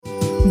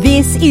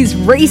This is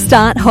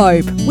Restart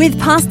Hope with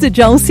Pastor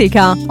Joel Sicker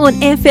on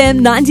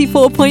FM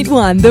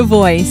 94.1 The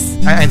Voice.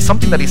 And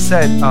something that he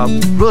said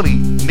really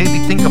made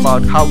me think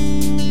about how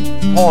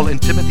Paul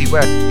and Timothy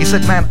were. He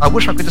said, man, I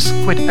wish I could just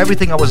quit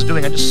everything I was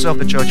doing and just serve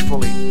the church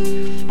fully.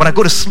 When I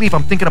go to sleep,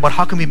 I'm thinking about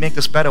how can we make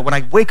this better. When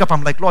I wake up,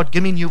 I'm like, Lord,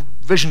 give me new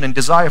vision and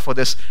desire for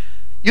this.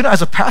 You know,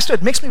 as a pastor,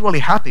 it makes me really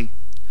happy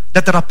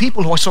that there are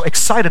people who are so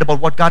excited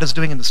about what God is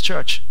doing in this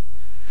church.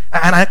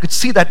 And I could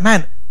see that,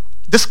 man,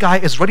 this guy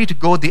is ready to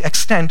go the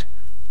extent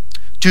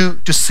to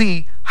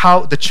see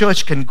how the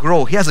church can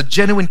grow. He has a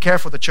genuine care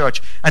for the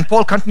church. And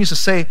Paul continues to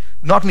say,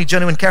 not only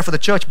genuine care for the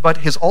church, but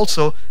his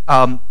also,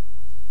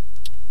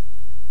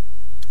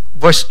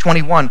 verse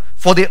 21,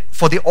 for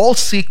they all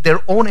seek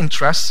their own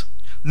interests,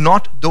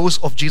 not those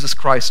of Jesus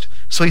Christ.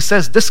 So he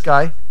says, this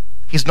guy,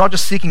 he's not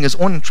just seeking his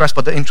own interest,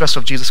 but the interest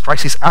of Jesus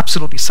Christ. He's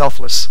absolutely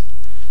selfless.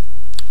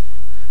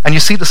 And you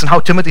see this in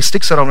how Timothy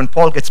sticks around when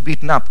Paul gets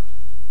beaten up.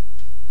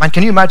 Man,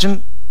 can you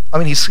imagine? I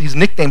mean, he's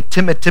nicknamed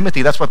Timid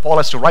Timothy. That's why Paul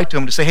has to write to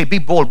him to say, hey, be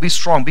bold, be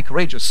strong, be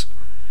courageous.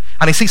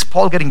 And he sees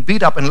Paul getting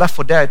beat up and left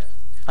for dead,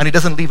 and he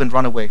doesn't leave and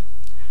run away.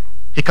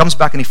 He comes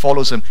back and he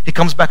follows him. He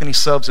comes back and he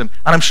serves him.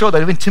 And I'm sure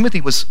that even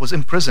Timothy was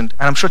imprisoned,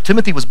 and I'm sure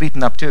Timothy was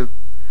beaten up too.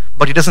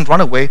 But he doesn't run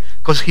away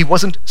because he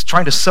wasn't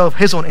trying to serve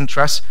his own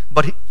interests,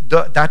 but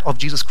that of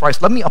Jesus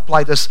Christ. Let me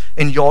apply this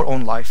in your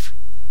own life.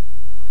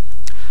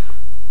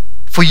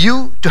 For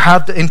you to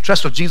have the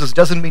interest of Jesus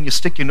doesn't mean you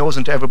stick your nose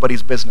into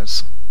everybody's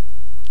business.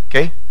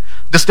 Okay?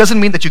 This doesn't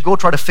mean that you go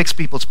try to fix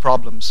people's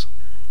problems.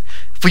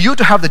 For you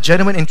to have the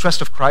genuine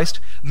interest of Christ,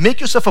 make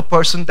yourself a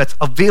person that's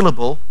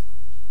available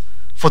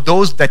for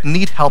those that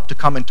need help to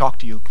come and talk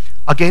to you.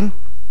 Again,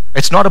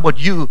 it's not about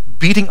you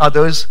beating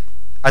others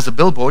as a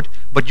billboard,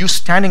 but you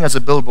standing as a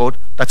billboard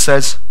that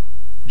says,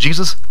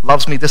 Jesus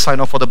loves me, this I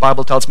know, for the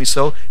Bible tells me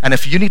so, and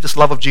if you need this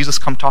love of Jesus,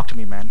 come talk to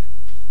me, man.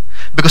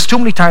 Because too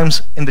many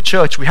times in the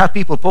church, we have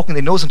people poking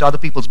their nose into other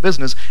people's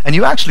business, and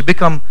you actually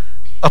become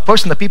a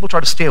person that people try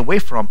to stay away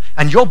from.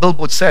 And your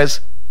billboard says,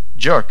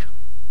 jerk,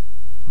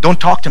 don't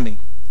talk to me.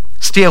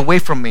 Stay away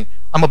from me.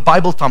 I'm a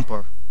Bible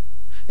thumper.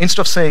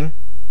 Instead of saying,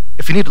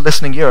 if you need a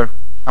listening ear,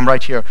 I'm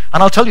right here.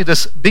 And I'll tell you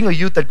this, being a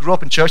youth that grew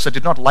up in church that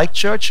did not like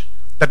church,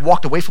 that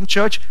walked away from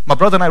church, my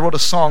brother and I wrote a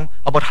song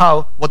about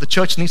how what the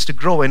church needs to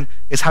grow in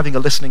is having a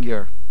listening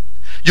ear.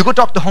 You go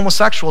talk to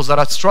homosexuals that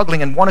are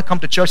struggling and want to come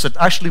to church that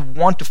actually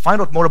want to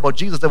find out more about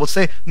Jesus. They will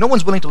say, no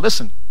one's willing to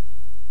listen.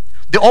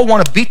 They all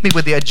want to beat me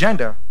with their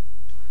agenda.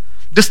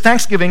 This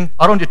Thanksgiving,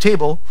 around your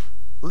table,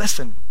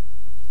 listen.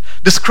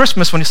 This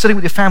Christmas, when you're sitting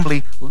with your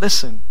family,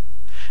 listen.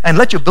 And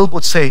let your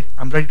billboard say,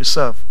 I'm ready to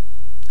serve.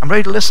 I'm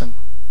ready to listen.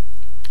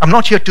 I'm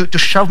not here to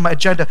shove my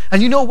agenda.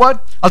 And you know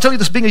what? I'll tell you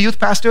this, being a youth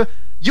pastor,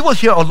 you will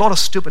hear a lot of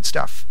stupid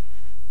stuff.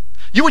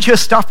 You would hear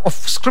stuff of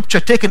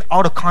scripture taken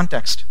out of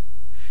context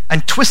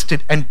and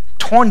twisted and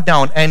torn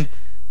down and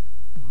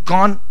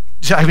gone.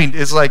 I mean,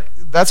 it's like,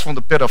 that's from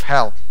the pit of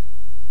hell.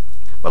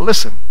 But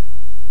listen.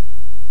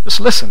 Just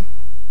listen.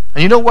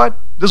 And you know what?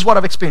 This is what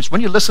I've experienced.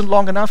 When you listen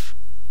long enough,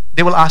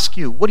 they will ask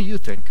you, what do you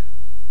think?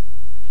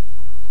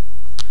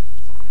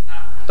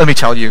 Let me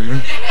tell you. Let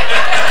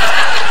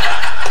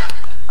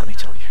me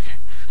tell you.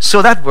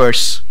 So that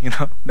verse,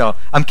 no,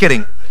 I'm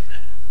kidding.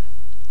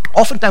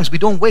 Oftentimes we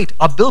don't wait.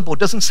 Our billboard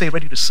doesn't say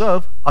ready to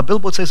serve. Our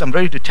billboard says, I'm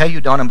ready to tear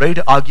you down. I'm ready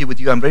to argue with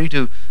you. I'm ready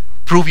to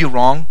prove you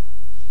wrong.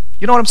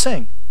 You know what I'm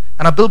saying?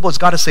 And our billboard's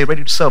got to say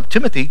ready to serve.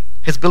 Timothy,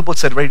 his billboard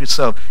said ready to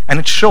serve. And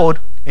it showed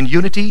in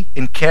unity,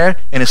 in care,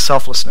 in his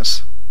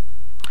selflessness.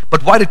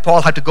 But why did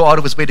Paul have to go out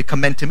of his way to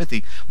commend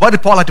Timothy? Why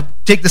did Paul have to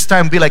take this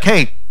time and be like,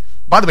 hey,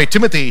 by the way,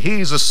 Timothy,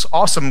 he's this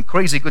awesome,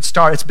 crazy, good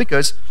star? It's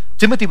because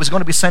Timothy was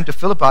going to be sent to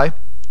Philippi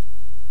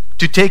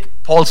to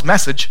take Paul's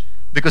message,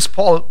 because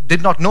Paul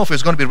did not know if he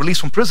was going to be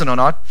released from prison or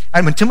not.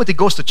 And when Timothy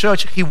goes to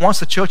church, he wants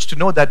the church to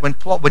know that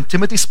when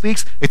Timothy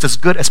speaks, it's as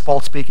good as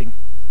Paul speaking.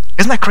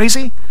 Isn't that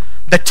crazy?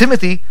 That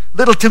Timothy,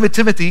 little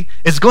Timothy,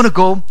 is going to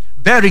go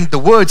bearing the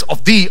words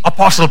of the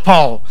Apostle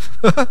Paul.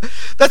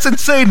 That's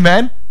insane,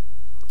 man.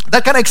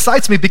 That kind of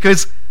excites me,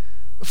 because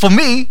for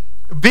me,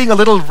 being a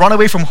little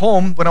runaway from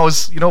home when I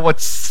was,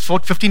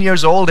 15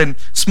 years old and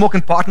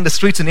smoking pot in the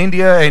streets in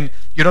India and,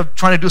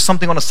 trying to do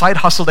something on a side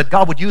hustle, that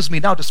God would use me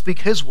now to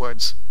speak His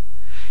words.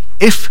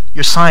 If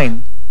your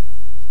sign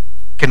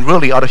can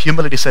really, out of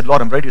humility, say,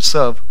 Lord, I'm ready to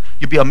serve,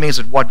 you'd be amazed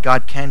at what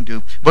God can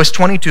do. Verse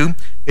 22,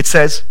 it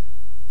says,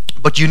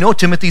 but you know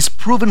Timothy's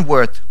proven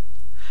worth,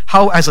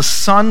 how as a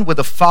son with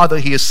a father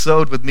he has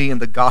served with me in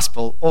the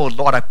gospel. Oh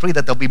Lord, I pray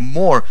that there'll be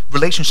more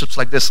relationships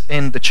like this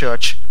in the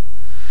church.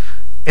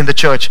 In the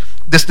church.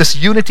 This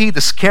unity,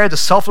 this care,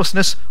 this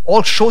selflessness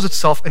all shows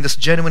itself in this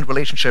genuine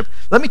relationship.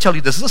 Let me tell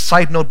you, this is a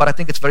side note, but I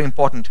think it's very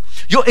important.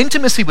 Your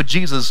intimacy with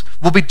Jesus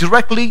will be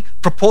directly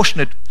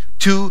proportionate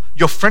to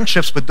your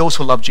friendships with those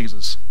who love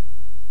Jesus.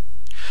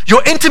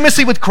 Your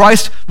intimacy with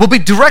Christ will be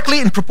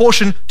directly in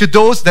proportion to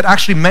those that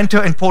actually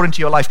mentor and pour into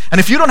your life. And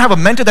if you don't have a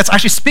mentor that's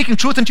actually speaking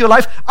truth into your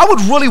life, I would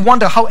really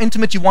wonder how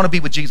intimate you want to be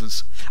with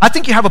Jesus. I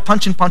think you have a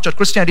punch-in, punch-out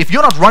Christianity. If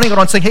you're not running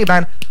around saying, hey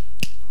man,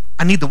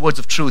 I need the words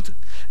of truth.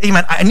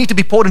 Amen. I need to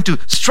be poured into.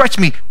 Stretch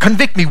me,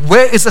 convict me.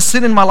 Where is the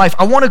sin in my life?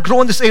 I want to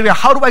grow in this area.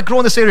 How do I grow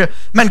in this area?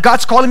 Man,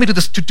 God's calling me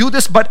to do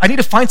this, but I need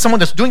to find someone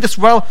that's doing this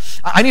well.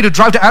 I need to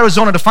drive to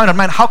Arizona to find out,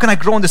 man, how can I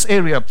grow in this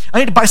area? I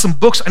need to buy some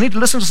books. I need to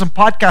listen to some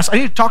podcasts. I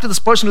need to talk to this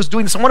person who's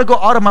doing this. I want to go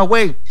out of my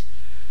way.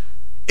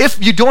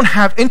 If you don't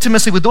have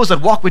intimacy with those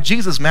that walk with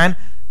Jesus, man,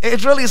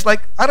 it really is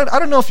like, I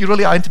don't know if you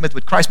really are intimate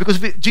with Christ, because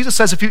Jesus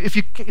says if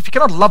you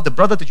cannot love the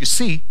brother that you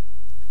see,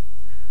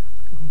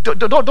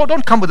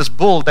 don't come with this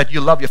bull that you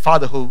love your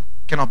Father who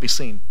cannot be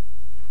seen.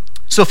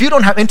 So if you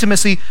don't have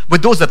intimacy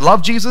with those that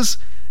love Jesus,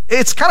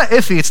 it's kind of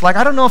iffy. It's like,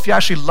 I don't know if you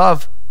actually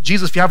love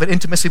Jesus, if you have an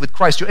intimacy with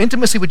Christ. Your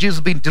intimacy with Jesus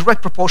will be in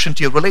direct proportion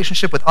to your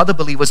relationship with other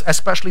believers,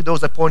 especially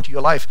those that pour into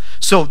your life.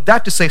 So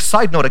that to say,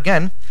 side note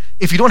again,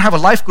 if you don't have a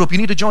life group, you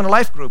need to join a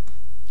life group.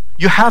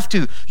 You have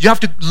to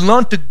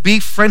learn to be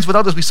friends with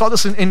others. We saw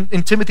this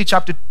in Timothy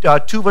chapter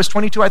 2 verse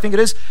 22, I think it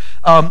is.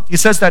 He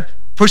says that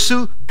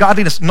pursue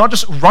godliness, not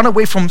just run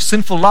away from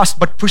sinful lust,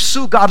 but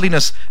pursue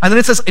godliness. And then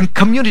it says in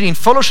community, in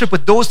fellowship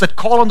with those that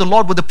call on the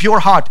Lord with a pure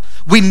heart.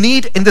 We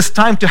need in this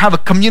time to have a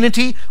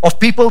community of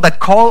people that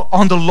call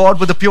on the Lord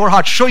with a pure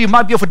heart. Sure, you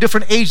might be of a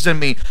different age than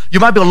me. You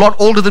might be a lot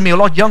older than me, a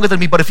lot younger than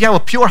me. But if you have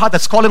a pure heart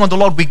that's calling on the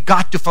Lord, we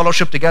got to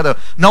fellowship together.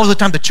 Now's the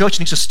time the church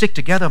needs to stick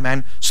together,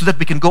 man, so that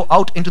we can go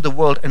out into the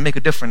world and make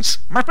a difference.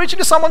 Am I preaching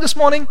to someone this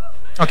morning?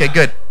 Okay,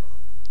 good.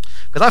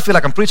 Because I feel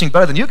like I'm preaching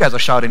better than you guys are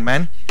shouting,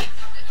 man.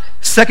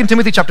 2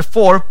 Timothy chapter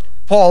 4,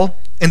 Paul,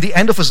 in the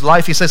end of his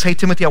life, he says, hey,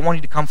 Timothy, I want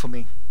you to come for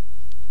me.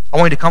 I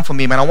want you to come for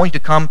me, man. I want you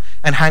to come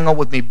and hang out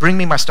with me. Bring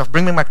me my stuff.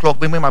 Bring me my cloak.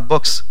 Bring me my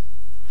books.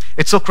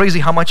 It's so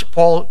crazy how much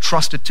Paul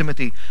trusted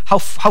Timothy, how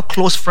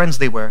close friends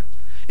they were.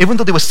 Even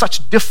though they were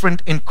such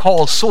different in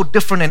call, so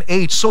different in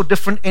age, so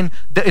different in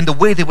the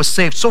way they were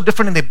saved, so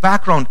different in their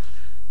background,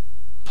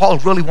 Paul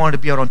really wanted to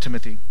be around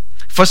Timothy.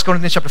 1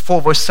 Corinthians chapter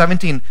 4, verse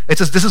 17, it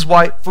says, this is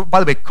why, by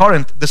the way,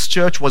 Corinth, this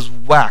church was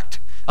whacked.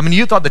 I mean,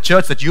 you thought the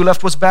church that you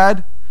left was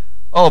bad?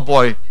 Oh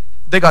boy,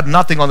 they got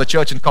nothing on the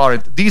church in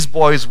Corinth. These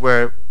boys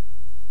were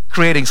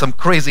creating some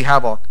crazy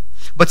havoc.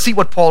 But see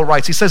what Paul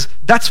writes. He says,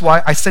 that's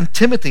why I sent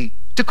Timothy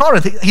to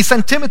Corinth. He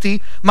sent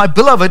Timothy, my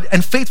beloved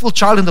and faithful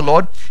child in the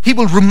Lord. He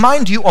will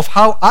remind you of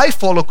how I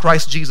follow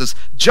Christ Jesus,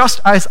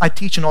 just as I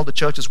teach in all the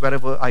churches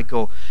wherever I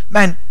go.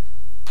 Man,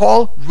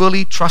 Paul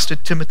really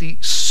trusted Timothy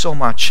so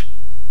much,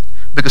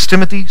 because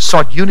Timothy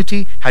sought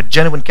unity, had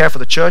genuine care for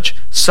the church,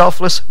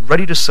 selfless,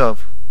 ready to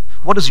serve.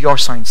 What does your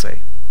sign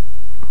say?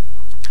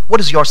 What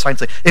does your sign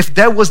say? If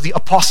there was the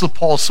Apostle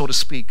Paul, so to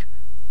speak,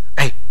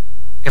 hey,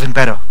 even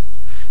better,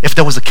 if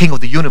there was the King of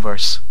the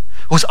universe,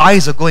 whose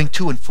eyes are going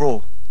to and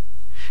fro,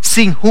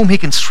 seeing whom he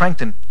can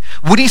strengthen,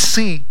 would he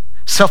see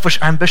selfish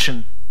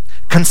ambition,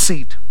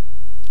 conceit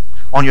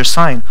on your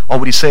sign? Or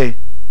would he say,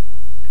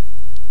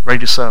 ready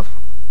to serve,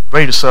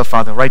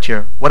 Father, right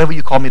here. Whatever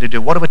you call me to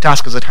do, whatever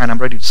task is at hand, I'm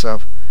ready to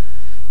serve.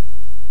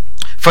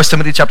 1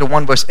 Timothy chapter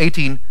 1 verse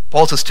 18,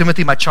 Paul says,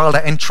 Timothy, my child,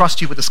 I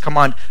entrust you with this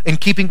command in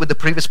keeping with the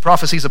previous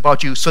prophecies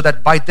about you, so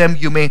that by them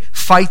you may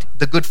fight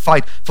the good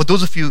fight. For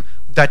those of you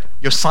that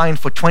your sign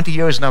for 20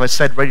 years now has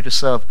said ready to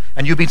serve,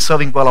 and you've been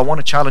serving well, I want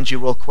to challenge you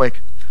real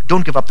quick.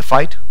 Don't give up the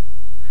fight.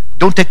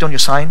 Don't take down your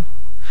sign.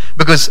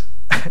 Because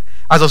as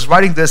I was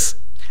writing this,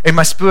 in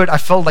my spirit, I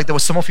felt like there were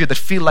some of you that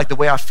feel like the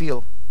way I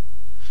feel.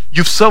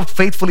 You've served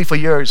faithfully for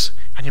years,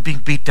 and you're being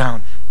beat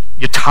down.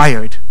 You're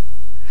tired.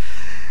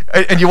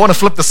 And you want to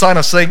flip the sign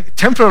of saying,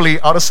 temporarily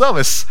out of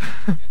service.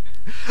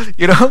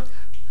 You know?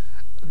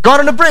 Gone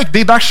on a break,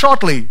 be back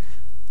shortly.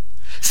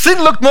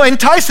 Sin looked more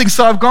enticing,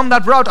 so I've gone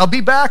that route. I'll be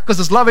back because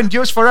His love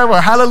endures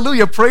forever.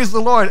 Hallelujah, praise the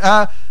Lord.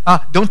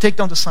 Don't take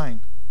down the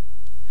sign.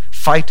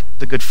 Fight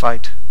the good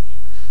fight.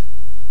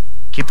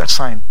 Keep that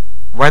sign.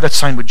 Wear that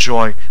sign with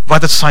joy. Wear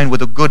that sign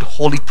with a good,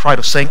 holy pride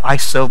of saying, I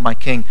serve my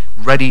King,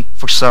 ready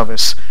for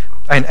service.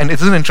 And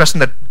isn't it interesting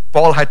that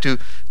Paul had to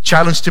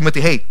challenge Timothy,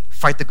 hey,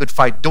 fight the good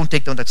fight. Don't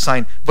take down that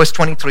sign. Verse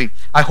 23,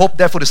 I hope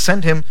therefore to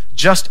send him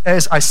just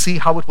as I see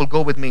how it will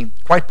go with me.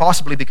 Quite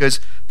possibly because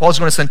Paul's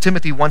going to send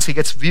Timothy once he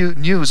gets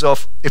news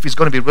of if he's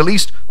going to be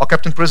released or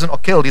kept in prison or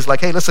killed. He's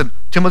like, hey, listen,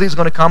 Timothy's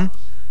going to come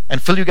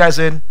and fill you guys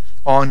in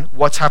on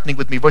what's happening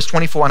with me. Verse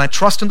 24, and I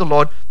trust in the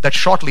Lord that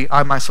shortly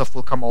I myself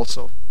will come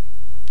also.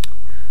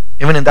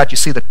 Even in that you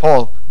see that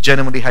Paul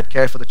genuinely had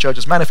care for the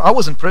churches. Man, if I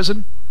was in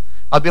prison,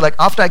 I'd be like,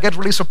 after I get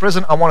released from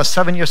prison, I want a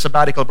 7-year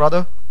sabbatical,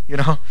 brother. You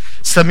know,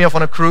 send me off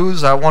on a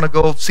cruise. I want to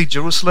go see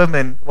Jerusalem.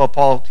 And, well,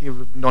 Paul, he would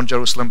have known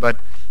Jerusalem, but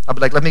I'd be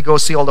like, let me go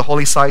see all the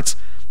holy sites.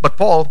 But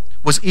Paul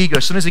was eager.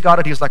 As soon as he got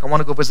it, he was like, I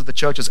want to go visit the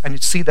churches. And you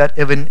see that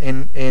even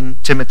in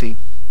Timothy.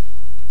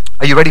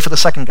 Are you ready for the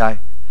second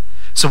guy?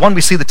 So one,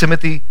 we see the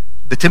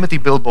Timothy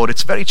billboard.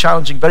 It's very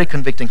challenging, very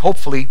convicting.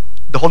 Hopefully,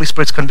 the Holy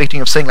Spirit's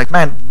convicting of saying, like,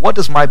 man, what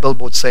does my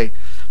billboard say?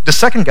 The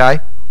second guy,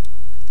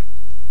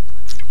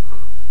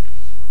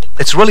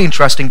 it's really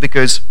interesting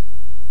because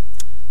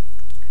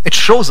it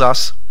shows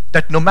us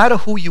that no matter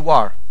who you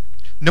are,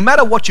 no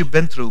matter what you've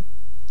been through,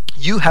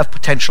 you have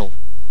potential.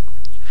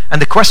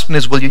 And the question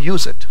is, will you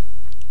use it?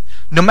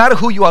 No matter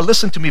who you are,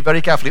 listen to me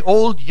very carefully.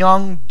 Old,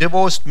 young,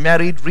 divorced,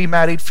 married,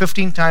 remarried,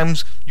 15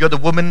 times, you're the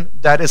woman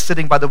that is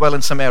sitting by the well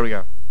in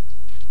Samaria.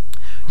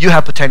 You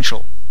have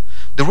potential.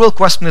 The real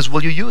question is,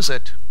 will you use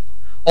it?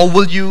 Or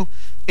will you,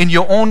 in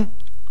your own,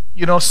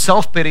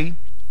 self-pity,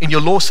 in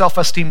your low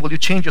self-esteem, will you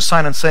change your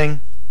sign and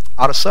saying,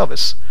 out of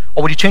service?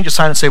 Or will you change your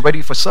sign and say,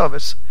 ready for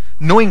service?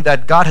 Knowing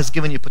that God has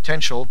given you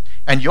potential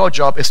and your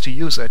job is to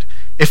use it.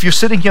 If you're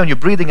sitting here and you're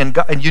breathing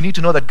and you need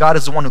to know that God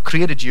is the one who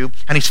created you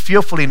and He's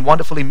fearfully and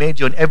wonderfully made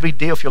you, and every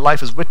day of your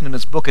life is written in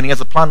His book and He has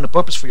a plan and a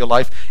purpose for your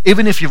life,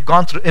 even if you've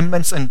gone through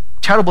immense and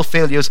terrible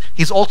failures,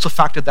 He's also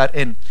factored that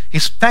in.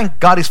 Thank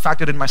God He's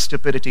factored in my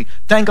stupidity.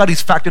 Thank God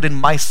He's factored in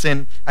my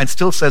sin and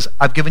still says,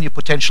 I've given you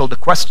potential. The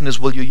question is,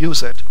 will you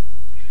use it?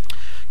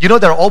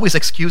 There are always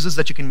excuses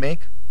that you can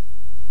make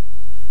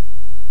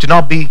to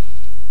not be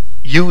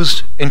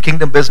used in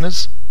kingdom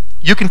business.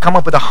 You can come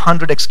up with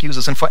 100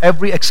 excuses, and for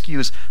every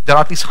excuse, there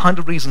are at least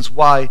 100 reasons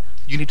why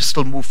you need to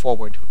still move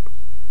forward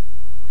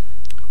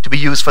to be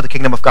used for the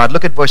kingdom of God.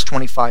 Look at verse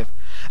 25.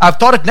 I've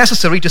thought it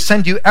necessary to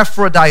send you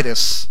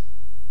Epaphroditus.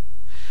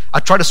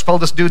 I tried to spell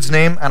this dude's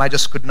name, and I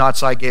just could not,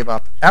 so I gave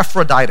up.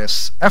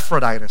 Epaphroditus.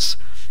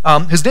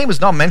 His name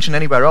is not mentioned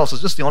anywhere else.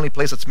 It's just the only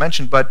place it's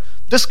mentioned, but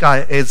this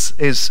guy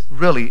is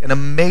really an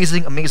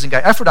amazing, amazing guy.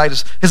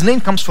 Epaphroditus, his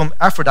name comes from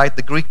Aphrodite,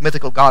 the Greek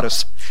mythical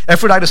goddess.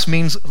 Epaphroditus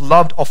means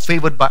loved or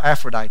favored by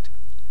Aphrodite.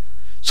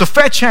 So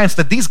fair chance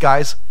that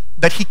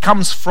that he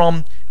comes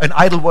from an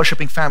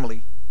idol-worshipping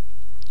family.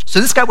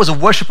 So this guy was a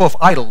worshiper of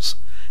idols.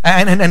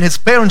 And his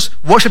parents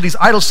worshipped these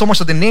idols so much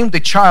that they named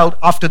the child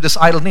after this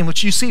idol name,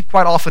 which you see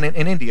quite often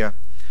in India.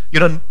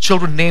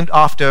 Children named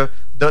after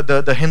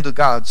the Hindu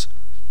gods.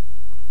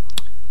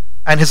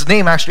 And his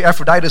name, actually,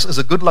 Aphroditus, is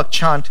a good luck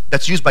chant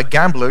that's used by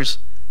gamblers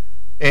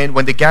and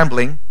when they're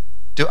gambling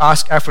to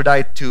ask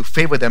Aphrodite to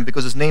favor them,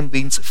 because his name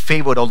means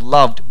favored or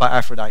loved by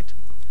Aphrodite.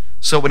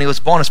 So when he was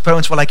born, his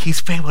parents were like, he's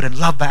favored and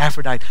loved by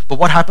Aphrodite. But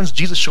what happens?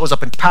 Jesus shows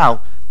up and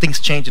pow,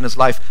 things change in his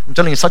life. I'm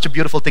telling you, it's such a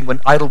beautiful thing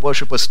when idol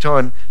worshippers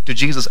turn to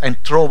Jesus and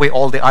throw away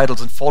all the idols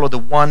and follow the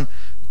one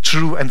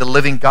true and the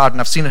living God. And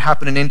I've seen it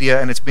happen in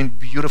India, and it's been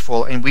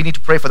beautiful. And we need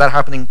to pray for that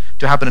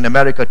to happen in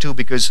America too,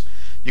 because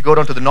you go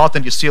down to the north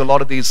and you see a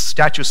lot of these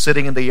statues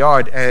sitting in the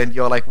yard, and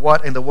you're like,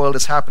 what in the world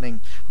is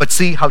happening? But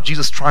see how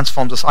Jesus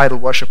transforms this idol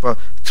worshiper.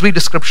 3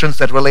 descriptions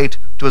that relate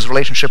to his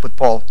relationship with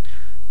Paul.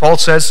 Paul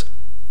says,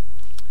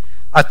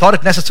 I thought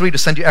it necessary to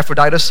send you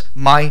Epaphroditus,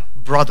 my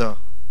brother.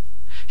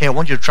 Hey, I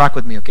want you to track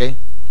with me, okay?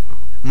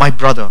 My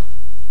brother.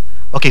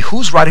 Okay,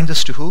 who's writing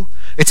this to who?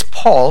 It's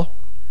Paul,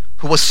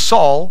 who was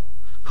Saul,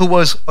 who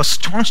was a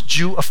staunch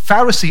Jew, a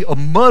Pharisee, a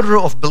murderer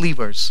of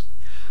believers.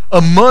 A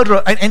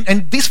murderer,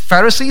 and these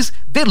Pharisees,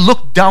 they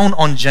looked down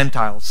on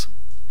Gentiles.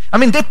 I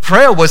mean, their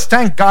prayer was,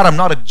 thank God I'm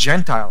not a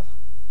Gentile.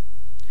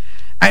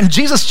 And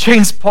Jesus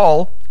changed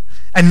Paul,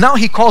 and now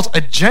he calls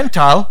a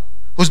Gentile,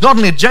 who's not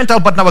only a Gentile,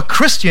 but now a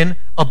Christian,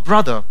 a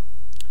brother.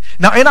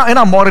 Now, in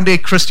our modern day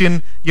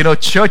Christian,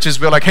 churches,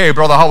 we're like, hey,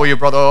 brother, how are you,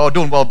 brother? Oh,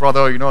 doing well,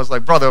 brother. It's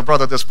like, brother,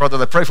 this, brother,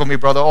 that, pray for me,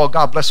 brother. Oh,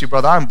 God bless you,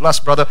 brother. I'm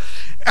blessed, brother.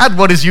 That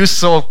word is used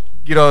so,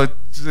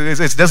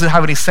 it doesn't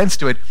have any sense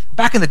to it.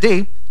 Back in the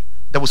day,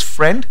 there was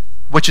friend,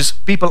 which is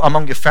people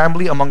among your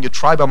family, among your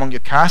tribe, among your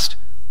caste,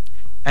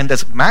 and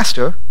there's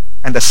master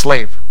and there's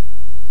slave.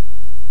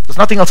 There's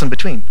nothing else in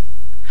between.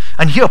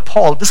 And here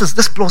Paul,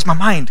 this blows my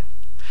mind.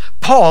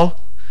 Paul,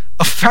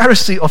 a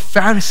Pharisee of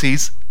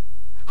Pharisees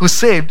who's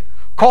saved,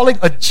 calling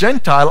a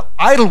Gentile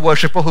idol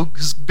worshiper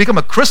who's become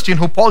a Christian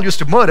who Paul used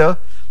to murder,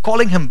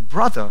 calling him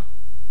brother.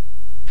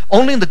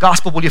 Only in the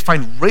gospel will you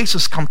find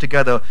races come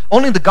together.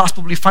 Only in the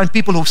gospel will you find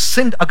people who've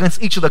sinned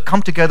against each other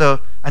come together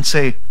and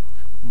say,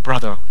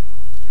 brother.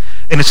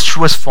 In its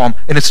truest form,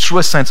 in its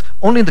truest sense,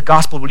 only in the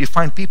gospel will you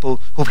find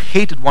people who've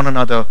hated one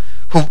another,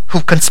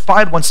 who've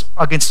conspired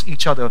against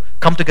each other,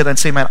 come together and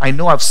say, man, I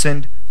know I've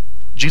sinned.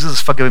 Jesus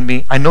has forgiven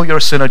me. I know you're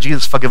a sinner.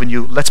 Jesus has forgiven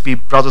you. Let's be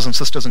brothers and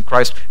sisters in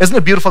Christ. Isn't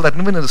it beautiful that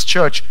even in this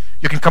church,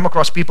 you can come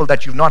across people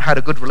that you've not had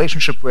a good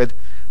relationship with,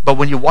 but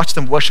when you watch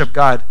them worship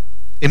God,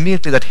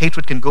 immediately that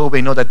hatred can go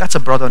away. Know that that's a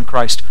brother in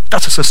Christ.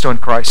 That's a sister in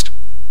Christ.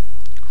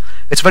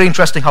 It's very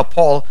interesting how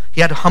Paul,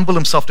 he had to humble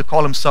himself to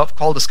call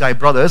this guy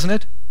brother, isn't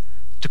it?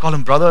 To call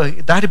him brother,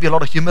 that had to be a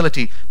lot of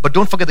humility. But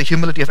don't forget the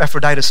humility of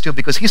Epaphroditus too,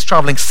 because he's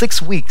traveling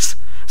 6 weeks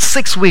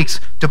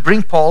to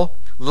bring Paul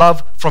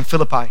love from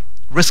Philippi,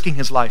 risking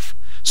his life.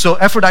 So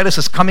Epaphroditus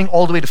is coming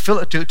all the way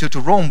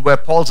to Rome, where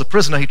Paul's a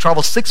prisoner. He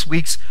travels 6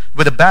 weeks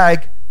with a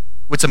bag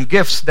with some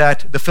gifts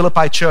that the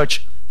Philippi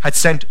church had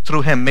sent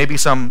through him. Maybe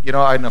some,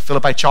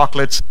 Philippi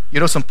chocolates,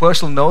 some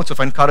personal notes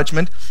of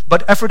encouragement.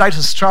 But Epaphroditus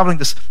is traveling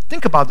this.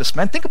 Think about this,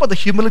 man. Think about the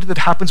humility that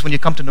happens when you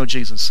come to know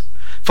Jesus.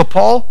 For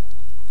Paul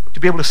to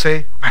be able to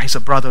say, man, he's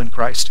a brother in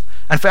Christ.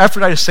 And for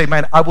Epaphroditus to say,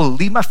 man, I will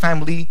leave my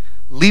family,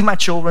 leave my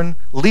children,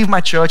 leave my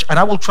church, and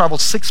I will travel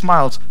 6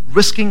 miles,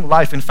 risking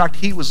life. In fact,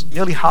 he was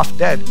nearly half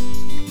dead.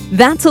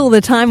 That's all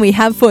the time we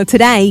have for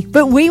today,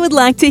 but we would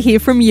like to hear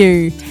from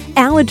you.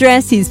 Our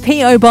address is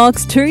P.O.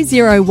 Box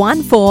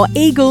 2014,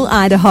 Eagle,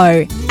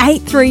 Idaho,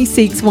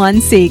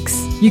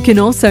 83616. You can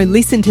also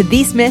listen to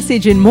this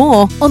message and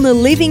more on the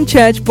Living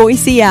Church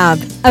Boise app,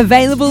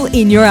 available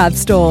in your app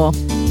store.